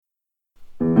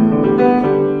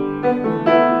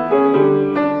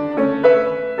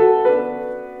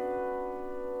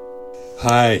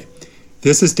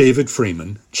This is David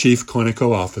Freeman, Chief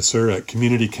Clinical Officer at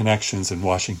Community Connections in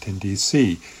Washington,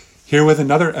 D.C., here with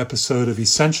another episode of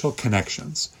Essential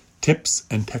Connections, Tips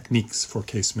and Techniques for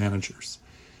Case Managers.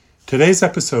 Today's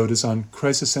episode is on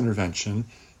crisis intervention,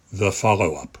 the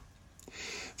follow-up.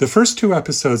 The first two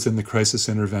episodes in the crisis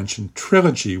intervention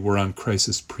trilogy were on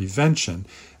crisis prevention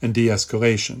and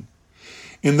de-escalation.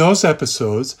 In those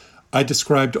episodes, I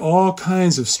described all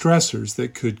kinds of stressors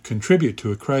that could contribute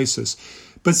to a crisis,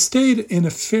 but stayed in a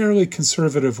fairly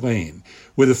conservative lane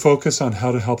with a focus on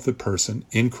how to help the person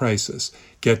in crisis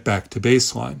get back to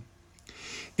baseline.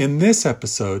 In this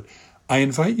episode, I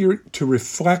invite you to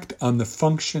reflect on the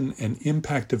function and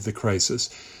impact of the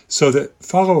crisis so that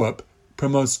follow-up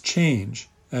promotes change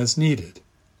as needed.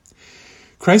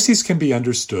 Crises can be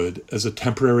understood as a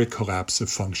temporary collapse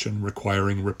of function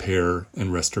requiring repair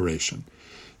and restoration.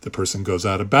 The person goes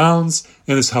out of bounds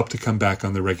and is helped to come back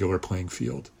on the regular playing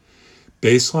field.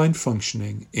 Baseline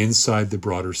functioning inside the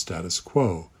broader status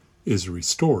quo is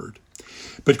restored.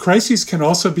 But crises can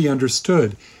also be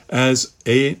understood as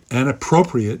an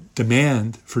appropriate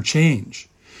demand for change.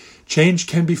 Change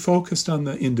can be focused on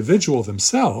the individual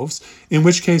themselves, in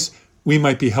which case we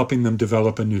might be helping them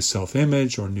develop a new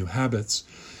self-image or new habits.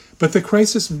 But the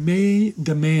crisis may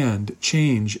demand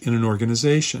change in an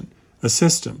organization, a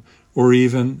system, or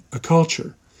even a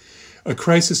culture. A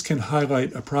crisis can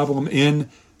highlight a problem in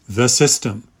the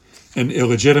system, an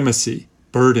illegitimacy,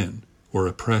 burden, or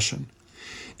oppression.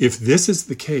 If this is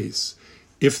the case,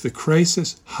 if the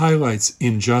crisis highlights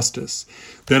injustice,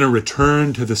 then a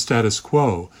return to the status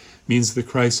quo means the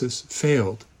crisis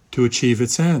failed to achieve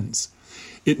its ends.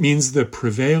 It means the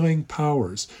prevailing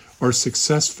powers are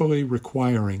successfully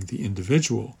requiring the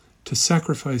individual to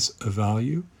sacrifice a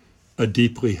value, a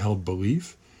deeply held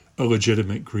belief, a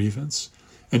legitimate grievance,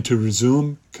 and to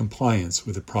resume compliance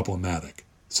with a problematic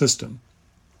system.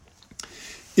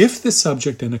 If the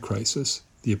subject in a crisis,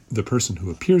 the person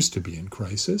who appears to be in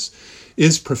crisis,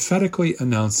 is prophetically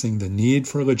announcing the need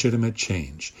for legitimate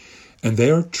change, and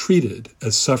they are treated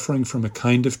as suffering from a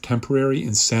kind of temporary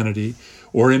insanity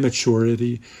or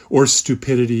immaturity or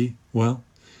stupidity, well,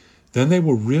 then they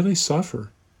will really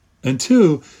suffer. And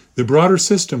two, the broader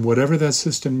system, whatever that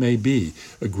system may be,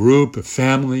 a group, a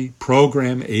family,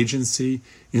 program, agency,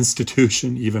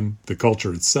 institution, even the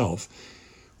culture itself,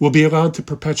 will be allowed to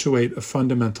perpetuate a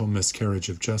fundamental miscarriage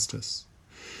of justice.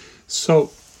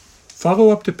 So,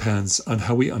 follow-up depends on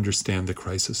how we understand the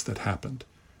crisis that happened.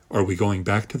 Are we going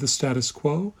back to the status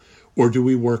quo, or do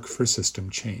we work for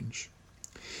system change?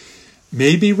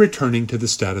 Maybe returning to the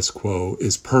status quo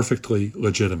is perfectly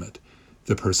legitimate.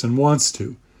 The person wants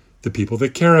to. The people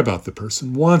that care about the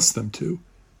person wants them to.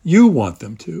 You want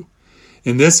them to.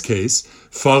 In this case,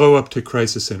 follow-up to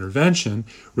crisis intervention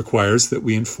requires that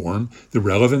we inform the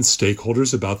relevant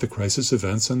stakeholders about the crisis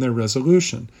events and their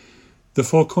resolution. The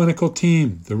full clinical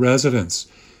team, the residents,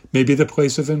 maybe the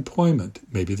place of employment,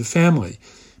 maybe the family,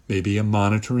 maybe a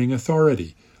monitoring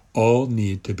authority, all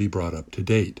need to be brought up to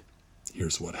date.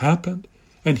 Here's what happened,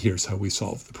 and here's how we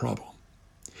solve the problem.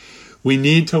 We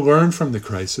need to learn from the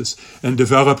crisis and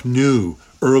develop new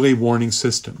early warning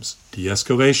systems,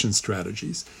 de-escalation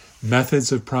strategies,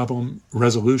 methods of problem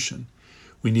resolution.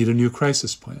 We need a new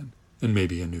crisis plan and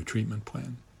maybe a new treatment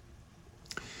plan.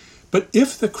 But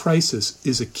if the crisis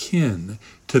is akin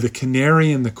to the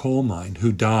canary in the coal mine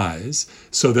who dies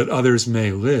so that others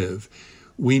may live,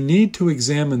 we need to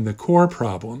examine the core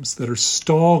problems that are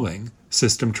stalling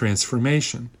system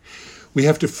transformation. We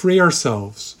have to free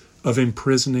ourselves of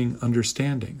imprisoning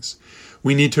understandings.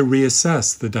 We need to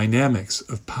reassess the dynamics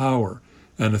of power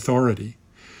and authority.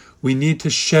 We need to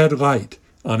shed light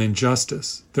on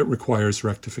injustice that requires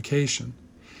rectification.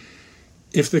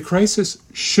 If the crisis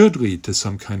should lead to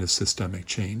some kind of systemic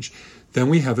change, then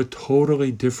we have a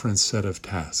totally different set of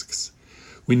tasks.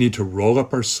 We need to roll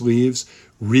up our sleeves,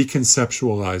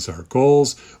 reconceptualize our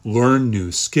goals, learn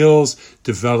new skills,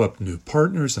 develop new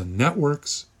partners and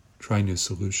networks, try new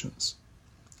solutions.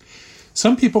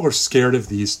 Some people are scared of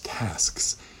these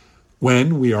tasks.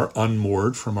 When we are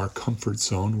unmoored from our comfort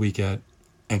zone, we get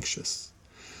anxious.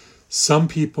 Some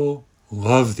people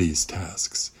love these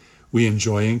tasks. We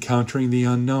enjoy encountering the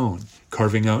unknown,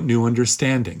 carving out new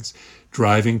understandings,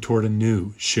 driving toward a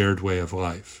new shared way of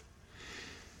life.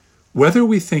 Whether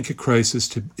we think a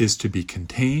crisis is to be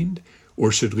contained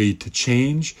or should lead to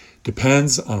change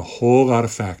depends on a whole lot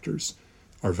of factors: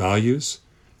 our values,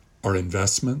 our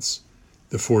investments,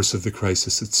 the force of the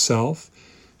crisis itself,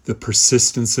 the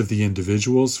persistence of the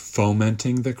individuals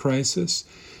fomenting the crisis,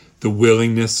 the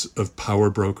willingness of power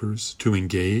brokers to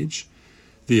engage,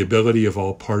 the ability of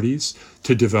all parties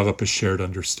to develop a shared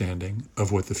understanding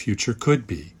of what the future could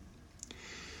be.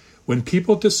 When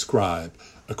people describe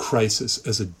a crisis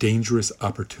as a dangerous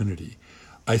opportunity,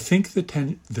 I think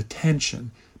the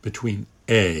tension between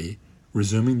A,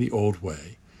 resuming the old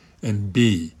way, and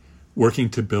B, working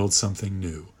to build something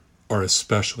new, are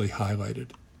especially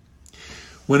highlighted.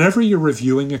 Whenever you're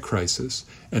reviewing a crisis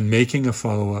and making a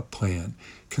follow-up plan,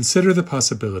 consider the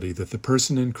possibility that the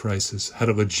person in crisis had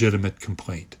a legitimate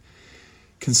complaint.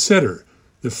 Consider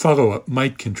that follow-up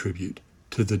might contribute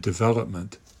to the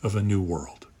development of a new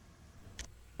world.